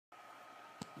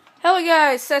Hello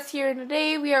guys, Seth here, and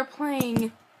today we are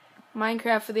playing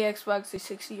Minecraft for the Xbox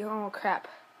 360. Oh crap.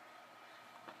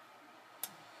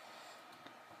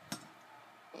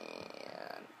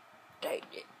 And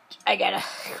I gotta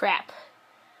crap.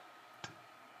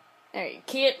 There, you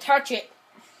can't touch it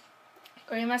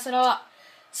or you mess it all up.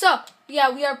 So,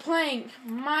 yeah, we are playing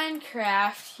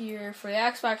Minecraft here for the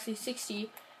Xbox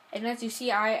 360, and as you see,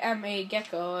 I am a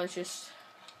gecko. Let's just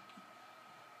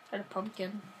try a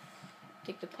pumpkin.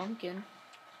 Take the pumpkin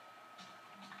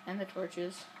and the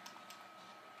torches.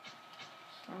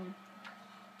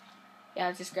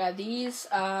 Yeah, just grab these.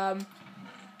 I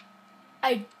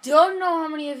don't know how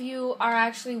many of you are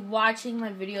actually watching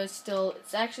my videos still.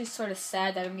 It's actually sort of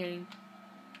sad that I'm getting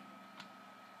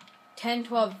 10,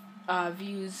 12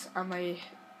 views on my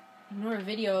newer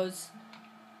videos,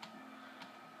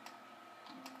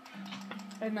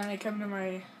 and then I come to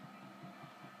my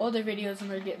older videos and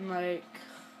they're getting like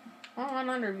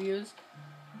 100 views.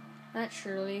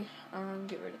 Naturally,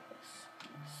 get rid of this.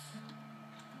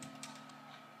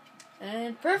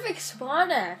 And perfect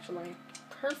spawn, actually.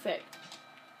 Perfect.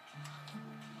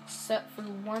 Except for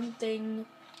one thing,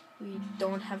 we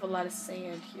don't have a lot of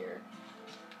sand here.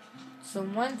 So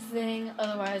one thing,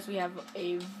 otherwise we have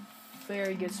a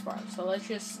very good spawn. So let's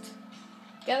just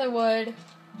gather wood.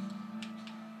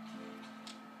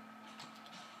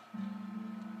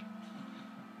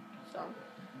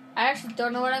 I actually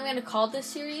don't know what I'm going to call this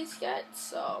series yet,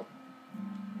 so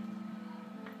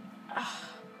I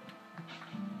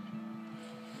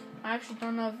actually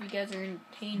don't know if you guys are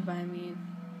entertained by me,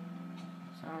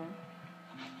 so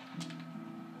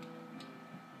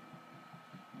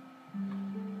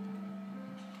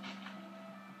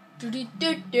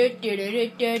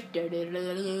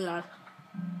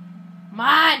come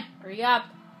on, hurry up.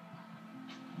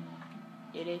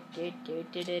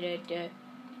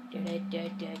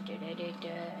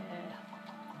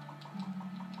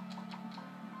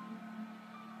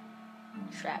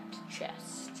 Trapped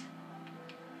chest.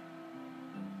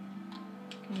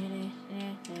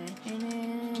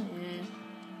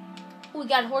 Oh, we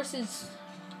got horses.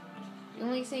 The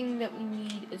only thing that we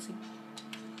need is a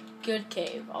good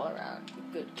cave all around. A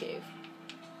good cave.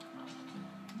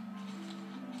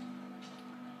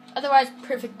 Otherwise,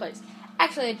 perfect place.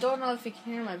 Actually, I don't know if you can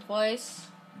hear my voice.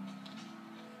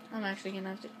 I'm actually gonna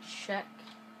have to check.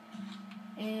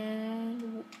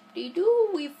 And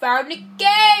we found a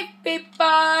cave,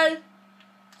 people!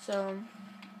 So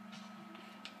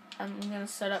I'm gonna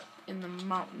set up in the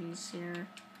mountains here.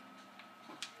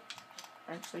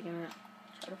 I'm actually gonna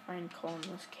try to find coal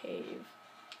in this cave.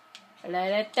 When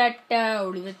I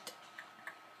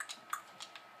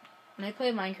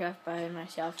play Minecraft by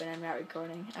myself and I'm not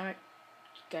recording, you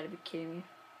gotta be kidding me.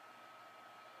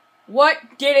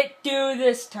 What did it do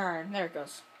this time? There it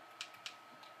goes.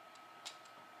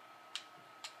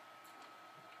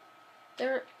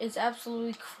 There is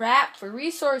absolutely crap for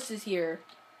resources here.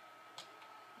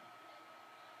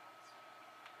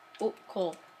 Oh,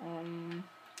 coal.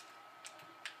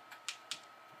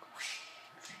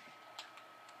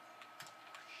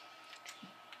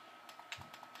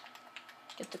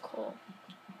 Get the coal.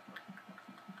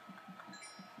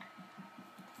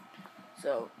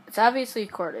 So, it's obviously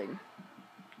recording.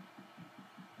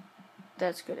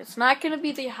 That's good. It's not going to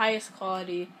be the highest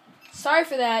quality. Sorry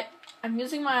for that. I'm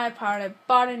using my iPod. I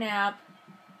bought an app.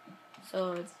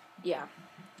 So, yeah.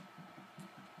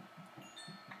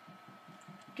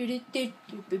 Get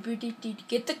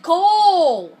the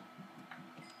coal!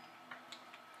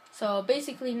 So,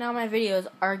 basically, now my videos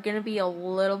are going to be a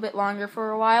little bit longer for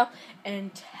a while.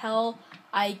 Until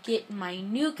I get my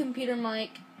new computer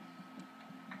mic.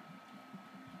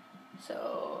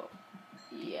 So,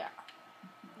 yeah.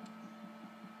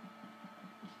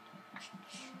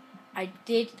 I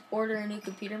did order a new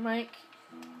computer mic,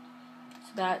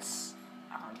 so that's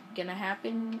gonna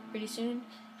happen pretty soon.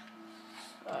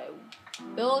 I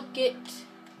will get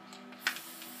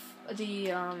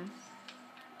the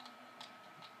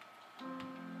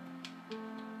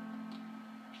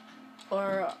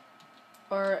or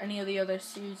any of the other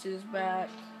series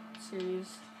back.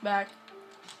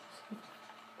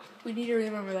 We need to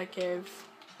remember that cave.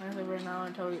 I live right now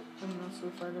until we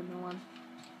find a new one.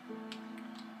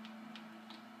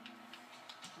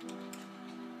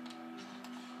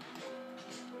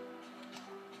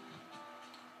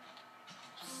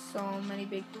 So many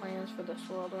big plans for this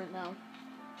world right now.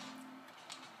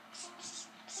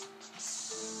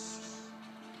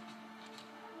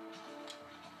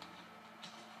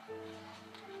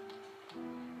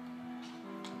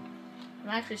 I'm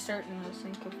actually starting to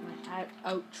think of my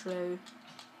outro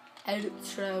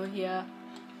here.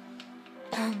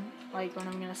 like what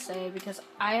I'm gonna say, because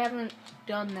I haven't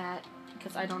done that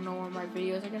because I don't know when my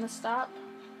videos are gonna stop.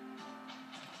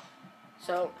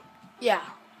 So, yeah.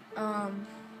 I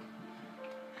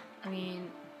mean,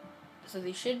 so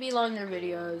these should be longer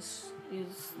videos.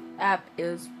 This app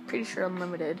is pretty sure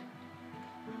unlimited.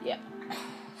 Yeah.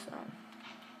 So,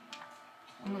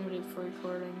 unlimited for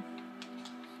recording.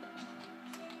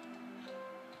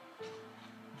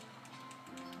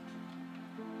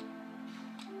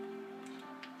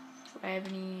 Do I have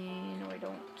any? No, I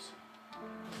don't.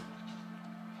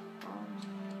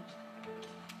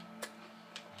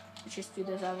 Let's just do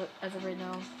this as of right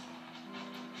now.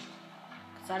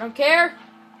 Because I don't care.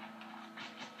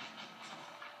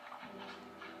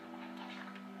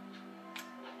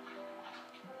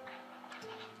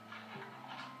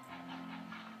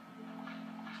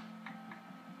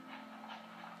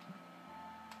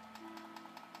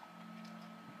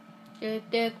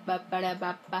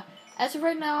 As of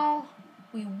right now,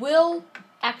 we will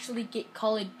actually get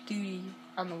Call of Duty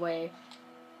on the way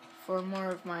for more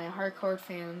of my hardcore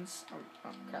fans. Oh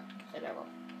crap, whatever.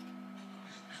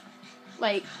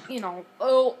 Like, you know,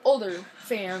 older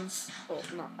fans. Well,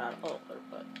 not that older,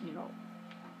 but, you know,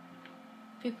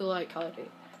 people like Call of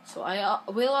Duty. So I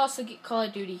will also get Call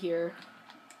of Duty here.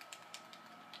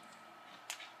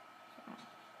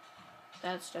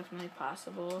 That's definitely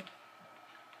possible.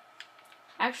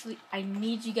 Actually, I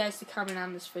need you guys to comment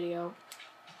on this video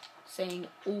saying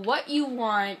what you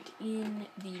want in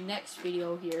the next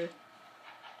video here.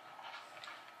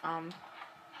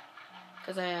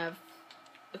 Because I have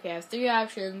 3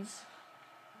 options.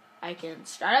 I can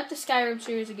start up the Skyrim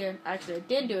series again. Actually, I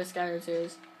did do a Skyrim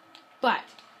series, but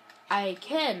I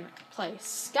can play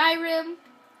Skyrim.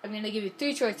 I'm going to give you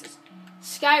 3 choices.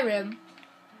 Skyrim,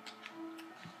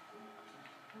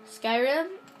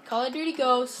 Call of Duty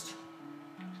Ghost,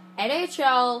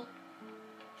 NHL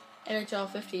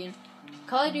 15,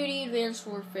 Call of Duty Advanced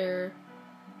Warfare,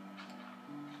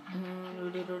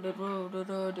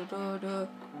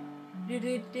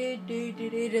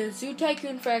 Zoo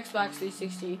Tycoon for Xbox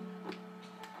 360,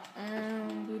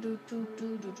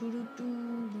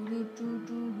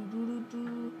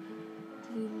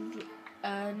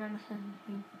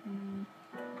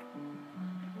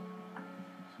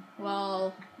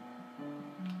 well,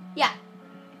 yeah,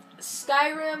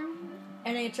 Skyrim,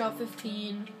 NHL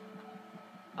 15,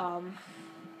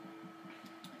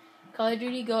 Call of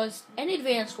Duty Ghost, and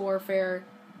Advanced Warfare,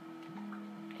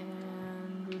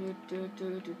 and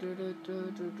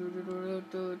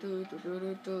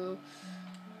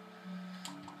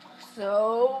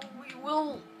so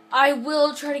I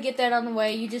will try to get that on the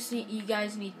way. You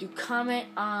guys need to comment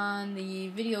on the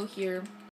video here